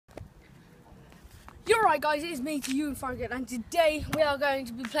You're right, guys, it's me to you and Franklin, and today we are going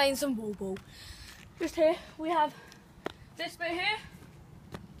to be playing some ball. Just here, we have this bit here.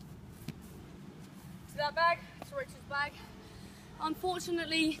 See that bag? It's Richard's bag.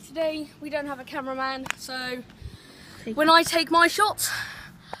 Unfortunately, today we don't have a cameraman, so when I take my shots,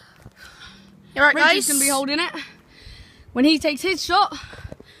 Right, Richard's going to be holding it. When he takes his shot,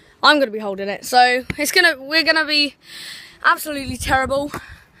 I'm going to be holding it. So we're going to be absolutely terrible.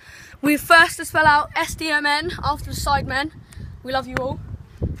 We first to spell out SDMN after the sidemen. We love you all.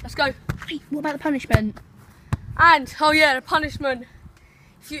 Let's go. Hey, what about the punishment? And oh yeah, the punishment.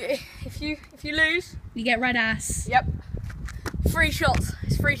 If you lose, You get red ass. yep, 3 shots.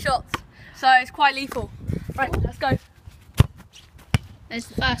 It's 3 shots. So it's quite lethal. Right, let's go. There's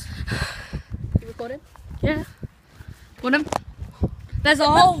the first. You recording? Yeah. Got him. There's a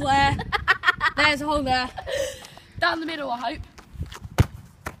hole there. There's a hole there. Down the middle, I hope.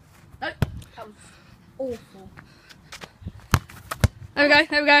 Nope. That was awful. There we go.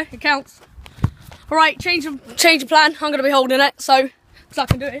 There we go. It counts. All right, change of plan. I'm gonna be holding it, so I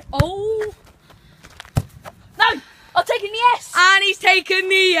can do it. Oh. No! I'm taking the S! And he's taken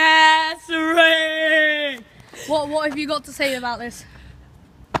the S ring. What have you got to say about this?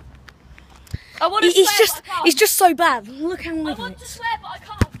 I want to swear, but I can't. He's just so bad. Look how I good want it to is. swear, but I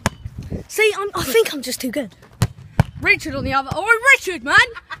can't. See, I think I'm just too good. Richard on the other. Oh, Richard, man.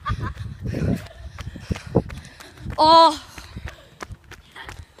 Oh.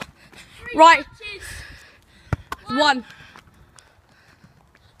 Right. Matches. 1.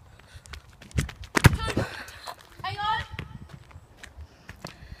 Hang on.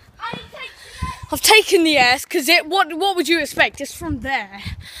 I take the S. I've taken the S because what would you expect? It's from there.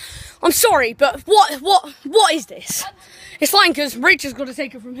 I'm sorry, but what is this? It's fine because Richard's got to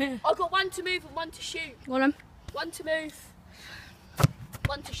take it from here. I've got 1 to move and 1 to shoot. Want him? 1 to move.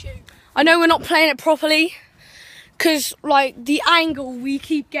 1 to shoot. I know we're not playing it properly because, like, the angle we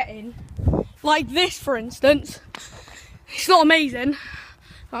keep getting, like this, for instance, it's not amazing.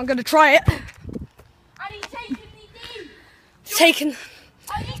 I'm going to try it. And he's taking the D.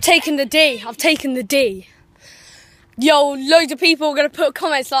 Taken the D. I've taken the D. Yo, loads of people are going to put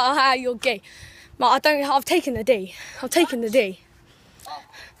comments like, "Ah, you're gay." But I've taken the D. I've taken the D.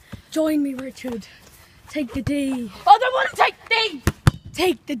 Join me, Richard. Take the D. I don't want to take the D.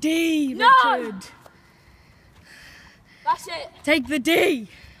 Take the D, No. Richard. That's it. Take the D.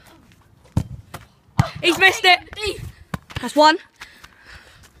 He's missed it. The D. That's 1.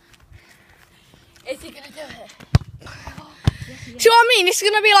 Is he going to do it? See what I mean? This is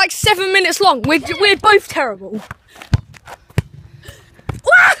going to be like 7 minutes long. We're both terrible.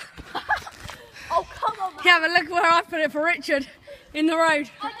 Oh, come on, man. Yeah, but look where I put it for Richard. In the road.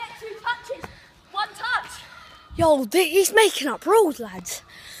 I get 2 touches. 1 touch. Yo, he's making up rules, lads.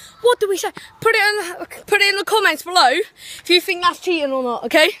 What do we say? Put it in the comments below if you think that's cheating or not,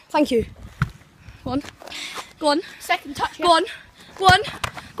 okay? Thank you. Go on. Go on. Second touch. Go on. Go on.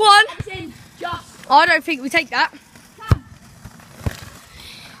 Go on. It's in. Just. I don't think we take that.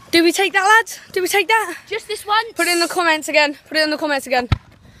 Do we take that, lads? Do we take that? Just this one. Put it in the comments again. Put it in the comments again.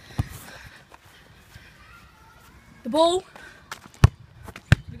 The ball.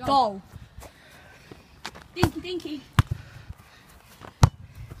 Goal. Dinky, dinky.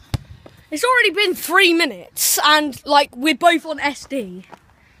 It's already been 3 minutes and, like, we're both on SD.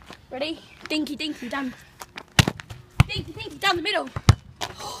 Ready? Dinky, dinky, down. Dinky, dinky, down the middle.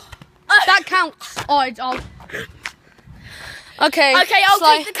 That counts. Oh. Okay. Okay, I'll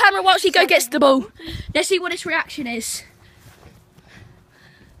take the camera whilst he gets the ball. Let's see what his reaction is.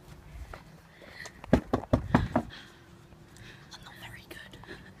 I'm not very good.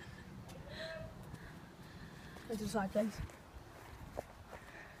 Go to the side, please.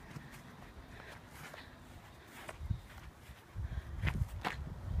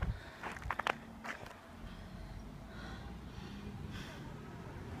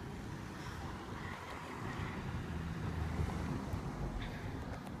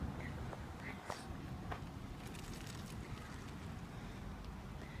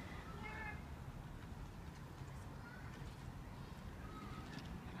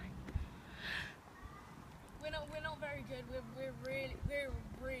 We're not very good. We're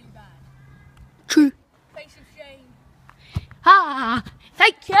really bad. True. Face of shame. Ah,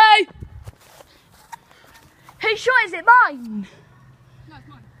 thank you. Whose shot is it? Mine? No, it's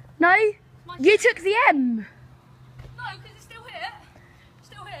mine. No? Mine. You took the M. No, because it's still here.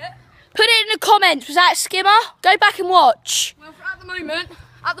 Still here. Put it in the comments. Was that Skimmer? Go back and watch. Well, at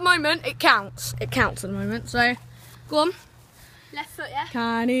the moment, it counts. It counts at the moment. So, go on. Left foot, yeah?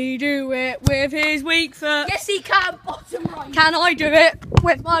 Can he do it with his weak foot? Yes, he can. Bottom right. Can I do it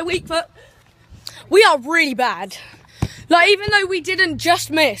with my weak foot? We are really bad. Like, even though we didn't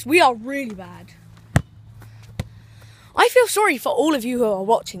just miss, we are really bad. I feel sorry for all of you who are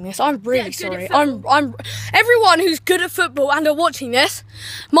watching this. I'm really sorry. I'm everyone who's good at football and are watching this.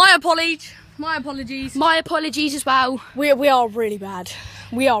 My apologies. My apologies as well. We are really bad.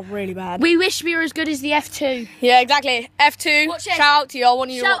 We are really bad. We wish we were as good as the F2. Yeah, exactly. F2. Watch this. Shout out to you. I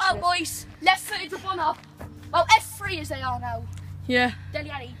want you to watch Shout out, this. boys. Left-footed Rabona. Well, F3 as they are now. Yeah. Dele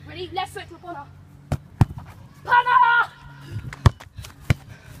Alli. Ready? Left foot Rabona. Panna!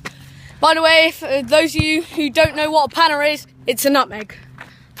 By the way, if those of you who don't know what a panna is, it's a nutmeg.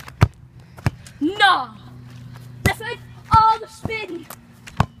 No! Left foot. Oh, the spin.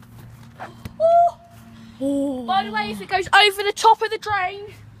 Oh. Oh. By the way, if it goes over the top of the drain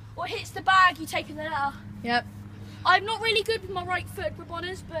or hits the bag, you take another letter. Yep. I'm not really good with my right foot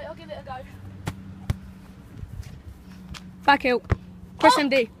Rabonas, but I'll give it a go. Back heel. Press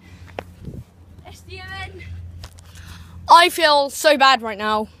MD. SDMN. I feel so bad right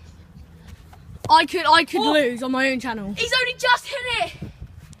now. I could lose on my own channel. He's only just hit it.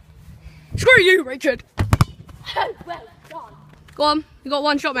 Screw you, Richard. Oh, well done. Go on. You got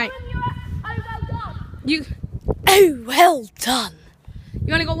one shot, mate. Oh, well done. You. Oh, well done.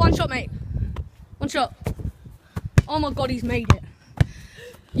 You only got one shot, mate. One shot. Oh my God, he's made it.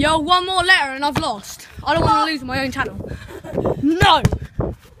 Yo, one more letter and I've lost. I don't want to lose on my own channel. No.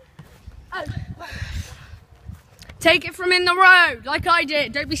 Oh, well. Take it from in the road, like I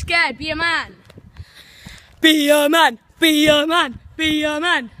did. Don't be scared. Be a man. Be a man. Be a man. Be a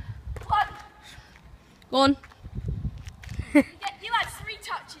man. One. Go on. You had 3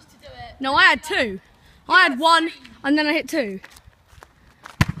 touches to do it. No, I had 2. I had 1 and then I hit 2.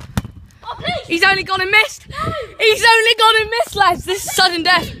 Oh, please. He's only gone and missed. No. He's only gone and missed, lads. This is sudden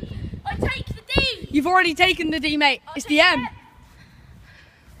death. I take the D. You've already taken the D, mate. It's the M.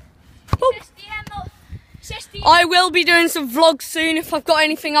 It's SDM, not SDM. I will be doing some vlogs soon if I've got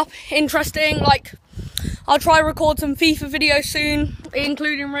anything up interesting. Like, I'll try record some FIFA videos soon,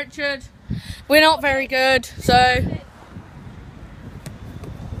 including Richard. We're not very good, so.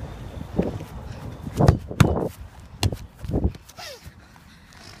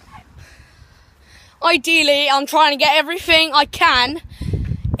 Ideally, I'm trying to get everything I can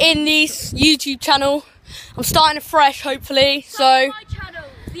in this YouTube channel. I'm starting afresh, hopefully, so. My channel,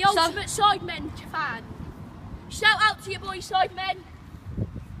 the Ultimate Sidemen fan. Shout out to your boy Sidemen,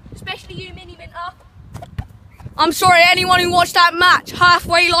 especially you, Mini Minter. I'm sorry, anyone who watched that match,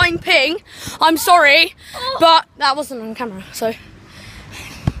 halfway line ping, I'm sorry, but that wasn't on camera, so. And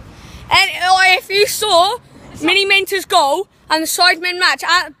if you saw Mini Minter's goal and the Sidemen match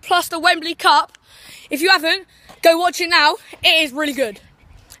plus the Wembley Cup, if you haven't, go watch it now. It is really good.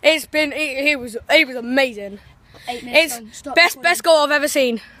 It was amazing. 8 minutes It's Stop best goal I've ever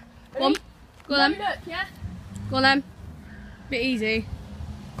seen. Go on. Go on No, then. look, yeah? Go on then. Bit easy.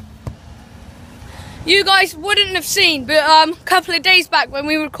 You guys wouldn't have seen, but a couple of days back when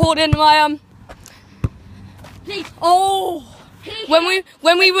we were recording my Please. when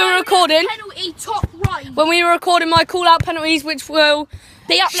we were recording Penalty top right. when we were recording my call out penalties, which will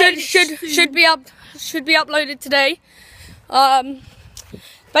They should be uploaded today.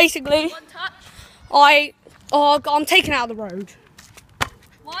 Basically, One touch. I'm taken out of the road.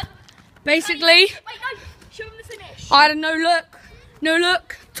 One. Basically, Wait, no. Show him the finish. I had a no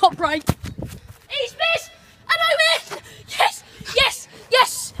look, top right. He's missed. And I missed. Yes. Yes.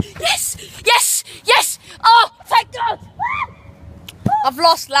 Yes. Yes. Yes. Yes. Oh, thank God. I've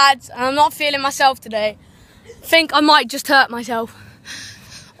lost, lads, and I'm not feeling myself today. Think I might just hurt myself.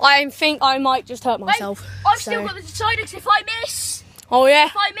 I've still got the decider, 'cause if I miss, Oh yeah.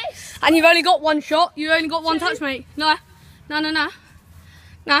 if I miss. And you've only got one shot. You only got one touch, mate. No.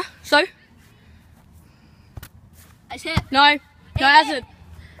 So That's it. no, it hasn't.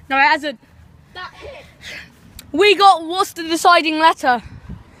 No, it hasn't. That hit. We got. What's the deciding letter?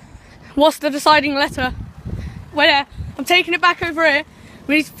 Wait, I'm taking it back over here.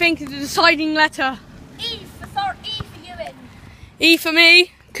 We need to think of the deciding letter. E for Ewan. E for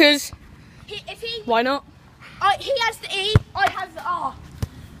me, because why not? He has the E, I have the R.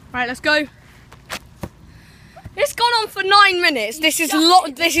 Right, let's go. It's gone on for 9 minutes. This is a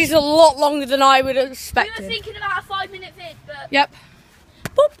lot longer than I would have We were expected. thinking about a 5-minute vid, but Yep.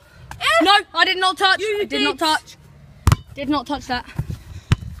 Boop. Eh? No, I did not touch. You I did not did. touch. Did not touch that.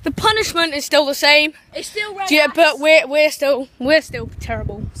 The punishment is still the same. it's still red. Yeah, lights. but we're still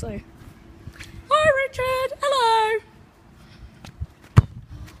terrible. So. Hi, Richard. Hello.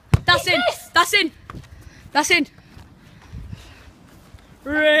 That's in. Yes. That's in. That's in.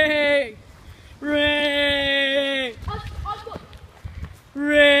 Ray. I've got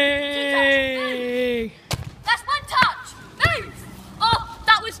Ray.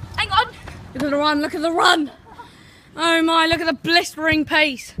 Look at the run, look at the run. Oh my, look at the blistering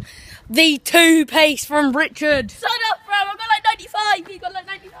pace. The 2 pace from Richard. Shut up, bro. I've got like 95. You got like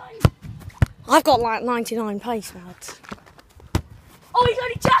 99. I've got like 99 pace, lads. Oh, he's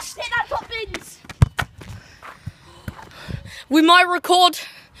only just hit that top bins. We might record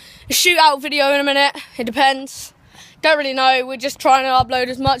a shootout video in a minute. It depends. Don't really know. We're just trying to upload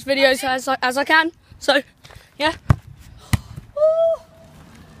as much videos as I can. So, yeah. Ooh.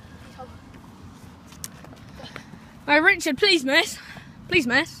 Right, Richard, please miss. Please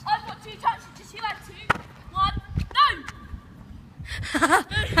miss. I've got 2 touches. Just you had 2. 1. No.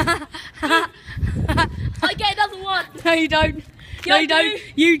 I get another 1. No, you don't. No, you don't.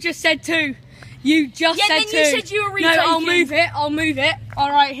 You just said 2. You just said 2. Yeah, then you said you were retaking. No, I'll move it. I'll move it. All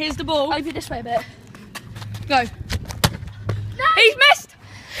right, here's the ball. Over this way a bit. Go. No. He's missed.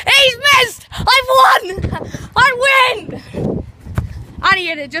 He's missed. I've won. I win. And he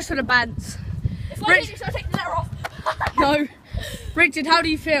hit it just for the bands. If I hit this, I'll take the letter off. No. Richard, how do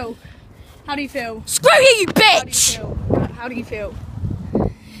you feel? How do you feel? Screw you, bitch! How do you feel?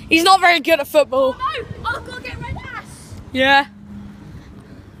 He's not very good at football. Oh, no. I've got to get red ass. Yeah.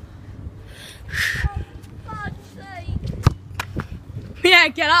 For God's sake. Yeah,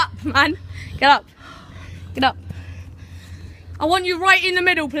 get up, man. Get up. Get up. I want you right in the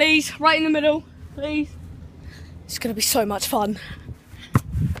middle, please. Right in the middle, please. It's going to be so much fun.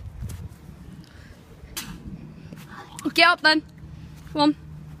 Get up then. Come on.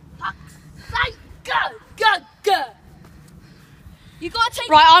 Say, go. You got to take...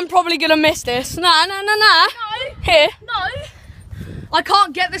 Right, I'm probably going to miss this. Nah. No. Here. No. I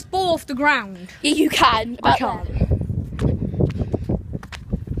can't get this ball off the ground. Yeah, you can. I can't.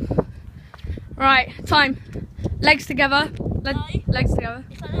 Right, time. Legs together. Legs together.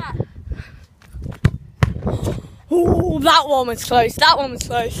 It's like that. Ooh, that one was close. That one was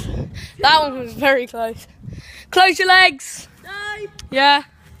close. That one was very close. Close your legs. No. Yeah.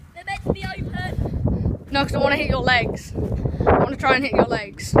 They're meant to be open. No, because I want to hit your legs. I want to try and hit your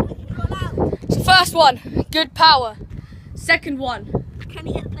legs. Got loud. So first one, good power. Second one. Can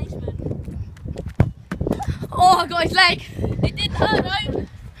he hit the placement? Oh, I got his leg. It didn't hurt though.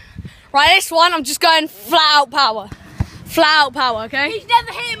 Right, this one, I'm just going flat out power. Flat out power, okay? He's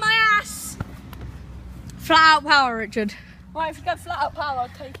never hitting my ass. Flat out power, Richard. Right, if you go flat out power, I'll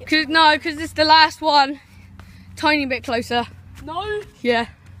take it. Because this is the last one. Tiny bit closer. No. Yeah.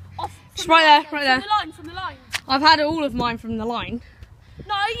 Off It's from right the there, line, right there. From the line. I've had all of mine from the line.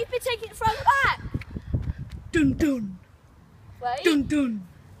 No, you've been taking it from the back. Dun dun. Wait. Dun dun.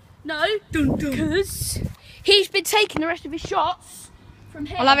 No. Dun dun. Because he's been taking the rest of his shots from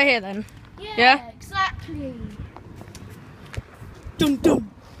here. I'll have it here then. Yeah? Exactly. Dun dun.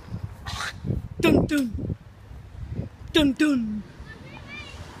 Dun dun. Dun dun.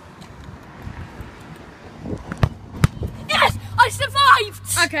 Yes! I survived!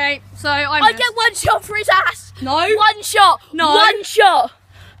 Okay, so I I get 1 shot for his ass. No. 1 shot. No. 1 shot.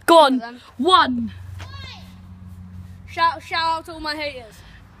 Gone. Then. 1. Shout out to all my haters.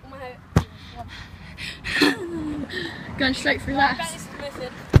 All my haters. Going straight through that.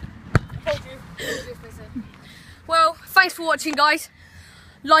 Well, thanks for watching, guys.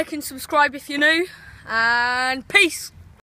 Like and subscribe if you're new, and peace.